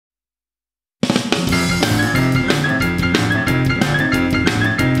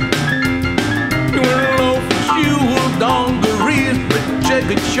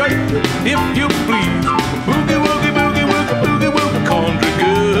if you please. Boogie woogie, boogie woogie, boogie woogie country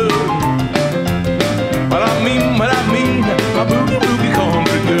girl. What I mean, my boogie woogie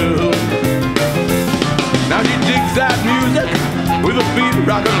country girl. Now she digs that music with a beat,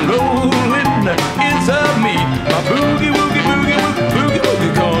 rock and rollin'. It's her meat, my boogie woogie, boogie woogie, boogie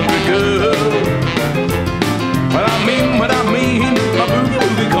woogie country girl. What I mean, my boogie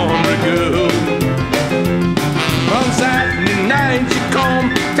woogie country girl. On Saturday night she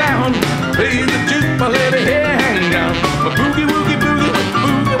come down, plays the juke, my lady hair hang down. My boogie woogie,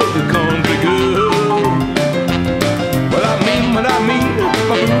 boogie woogie country girl. What I mean, my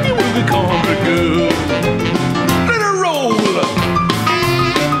boogie woogie country girl. Let her roll.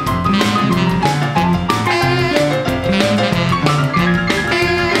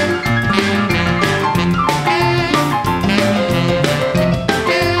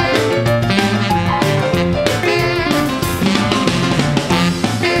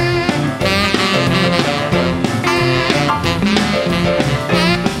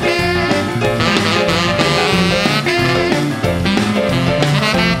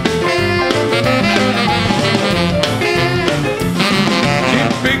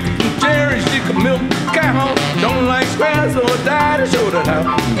 Don't like squares or die to show that how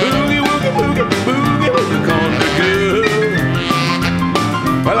boogie woogie boogie boogie woogie country girl.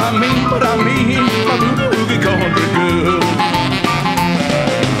 Well I mean my boogie woogie country girl.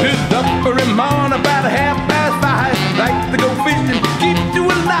 Just up every morning about 5:30, like to go fishing, keep you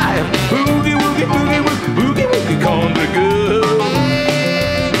alive. Boogie woogie boogie woogie boogie woogie country girl.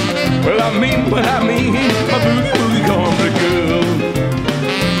 Well I mean my boogie woogie country girl.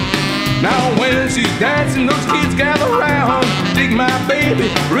 Now when she's dancing, those kids gather round. Dig my baby,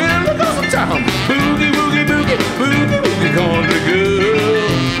 really goes to town. Boogie woogie boogie, boogie woogie country girl.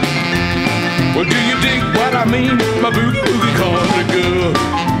 Well, do you dig what I mean? My boogie woogie country girl.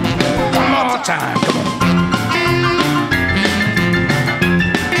 One more time, come on.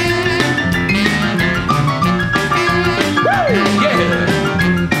 Woo, yeah.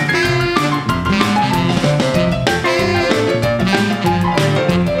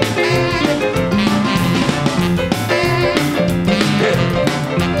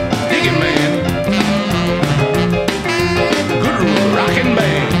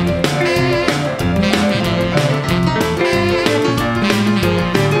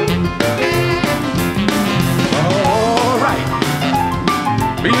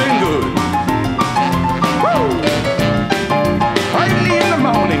 Be